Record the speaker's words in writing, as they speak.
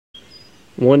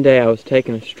One day I was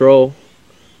taking a stroll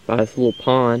by this little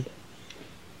pond,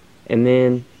 and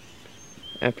then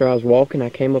after I was walking, I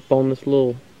came up on this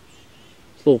little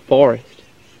forest,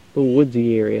 little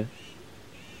woodsy area,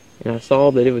 and I saw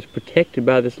that it was protected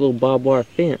by this little barbed wire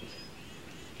fence.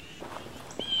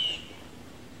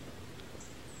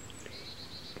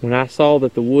 When I saw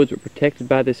that the woods were protected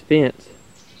by this fence,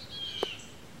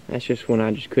 that's just when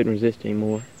I just couldn't resist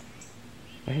anymore.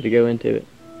 I had to go into it.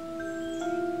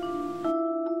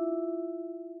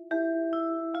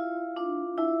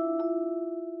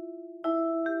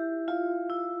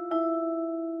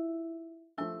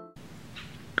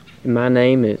 And my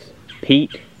name is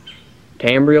Pete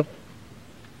Tambrial,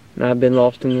 and I've been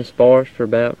lost in this forest for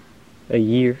about a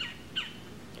year.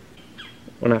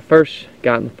 When I first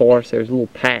got in the forest, there was a little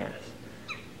path,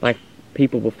 like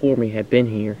people before me had been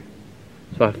here,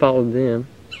 so I followed them.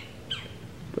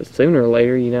 But sooner or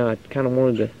later, I kind of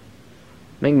wanted to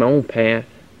make my own path,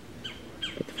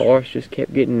 but the forest just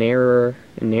kept getting narrower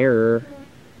and narrower,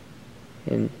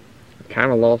 and I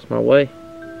kind of lost my way.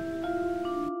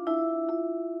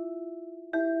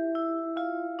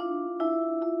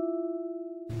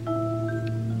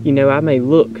 I may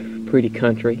look pretty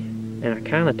country, and I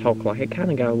kind of talk like it, kind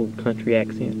of got a little country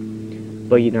accent.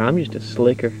 But I'm just a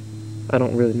slicker. I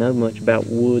don't really know much about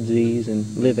woodsies and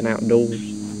living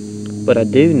outdoors. But I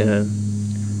do know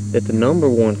that the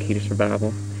 #1 key to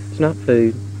survival is not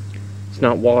food, it's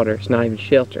not water, it's not even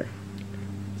shelter.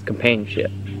 It's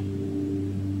companionship.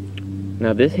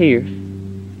 Now this here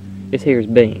is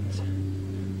Beans.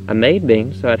 I made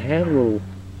Beans so I'd have a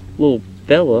little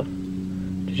fella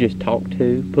to just talk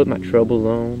to, put my troubles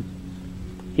on.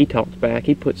 He talks back,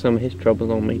 he put some of his troubles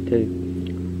on me too.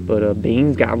 But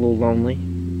Beans got a little lonely,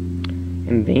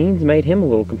 and Beans made him a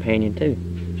little companion too.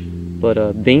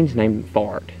 But Beans named him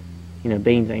Fart.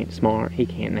 Beans ain't smart, he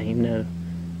can't name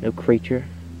no creature.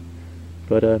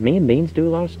 But me and Beans do a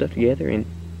lot of stuff together, and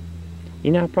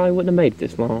I probably wouldn't have made it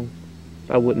this long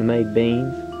if I wouldn't have made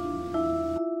Beans.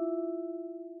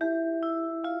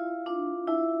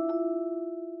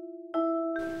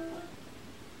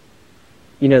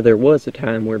 There was a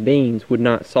time where Beans would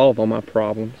not solve all my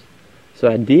problems, so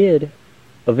I did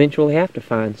eventually have to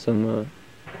find some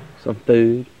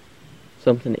food,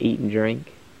 something to eat and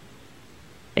drink.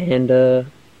 And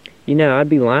I'd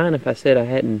be lying if I said I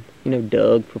hadn't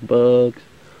dug for bugs,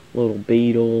 little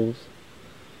beetles,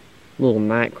 little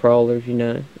night crawlers,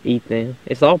 eat them.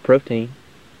 It's all protein.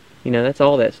 That's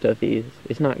all that stuff is.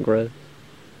 It's not gross.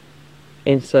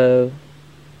 And so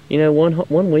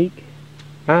one week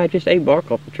I just ate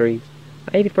bark off the trees.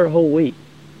 I ate it for a whole week.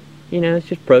 It's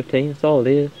just protein, that's all it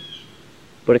is.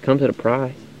 But it comes at a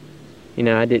price.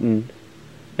 I didn't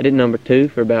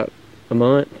 #2 for about a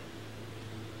month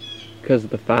because of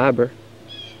the fiber.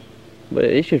 But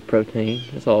it's just protein,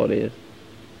 that's all it is.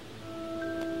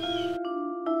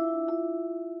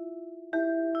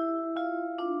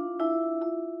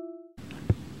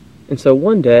 And so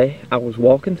one day I was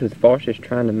walking through the forest just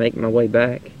trying to make my way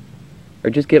back, or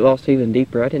just get lost even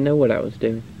deeper. I didn't know what I was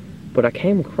doing, but I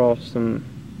came across some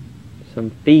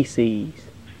feces,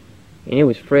 and it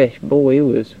was fresh. Boy,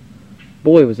 was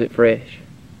it fresh.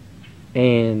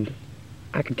 And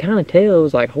I could kind of tell it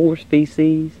was like horse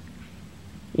feces.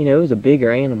 It was a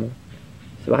bigger animal.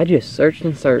 So I just searched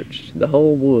and searched the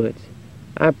whole woods.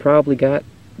 I probably got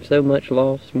so much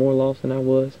lost, more lost than I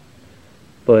was.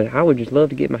 But I would just love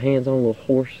to get my hands on a little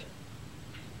horse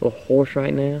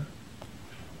right now.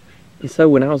 And so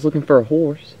when I was looking for a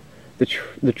horse, the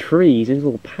trees, these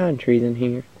little pine trees in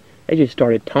here, they just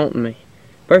started taunting me.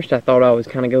 First I thought I was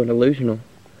kind of going delusional,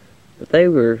 but they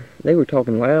were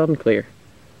talking loud and clear,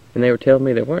 and they were telling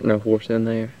me there weren't no horse in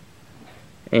there,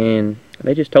 and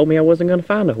they just told me I wasn't going to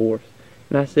find a horse.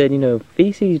 And I said,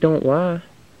 feces don't lie,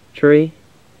 tree.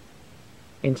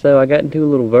 And so I got into a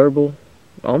little verbal,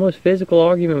 almost physical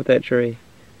argument with that tree.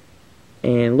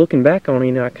 And looking back on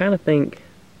it, I kind of think,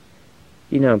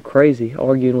 I'm crazy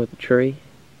arguing with a tree.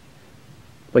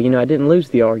 But I didn't lose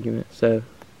the argument, so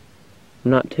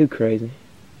I'm not too crazy.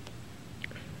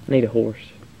 I need a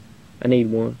horse. I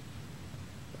need one.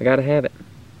 I gotta have it.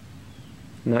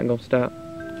 I'm not gonna stop.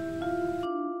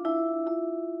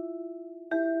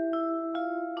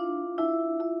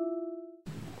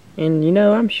 And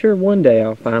I'm sure one day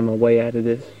I'll find my way out of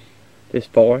this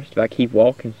forest if I keep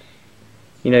walking.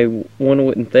 One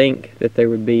wouldn't think that there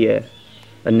would be a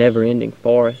never-ending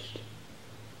forest.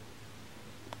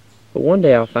 But one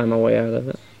day I'll find my way out of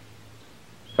it.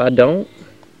 If I don't,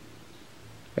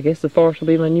 I guess the forest will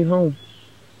be my new home.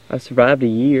 I survived a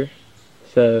year,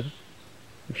 so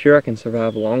I'm sure I can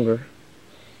survive longer.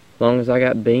 As long as I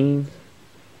got Beans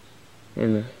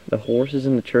and the horses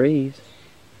and the trees.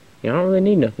 You know, I don't really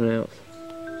need nothing else.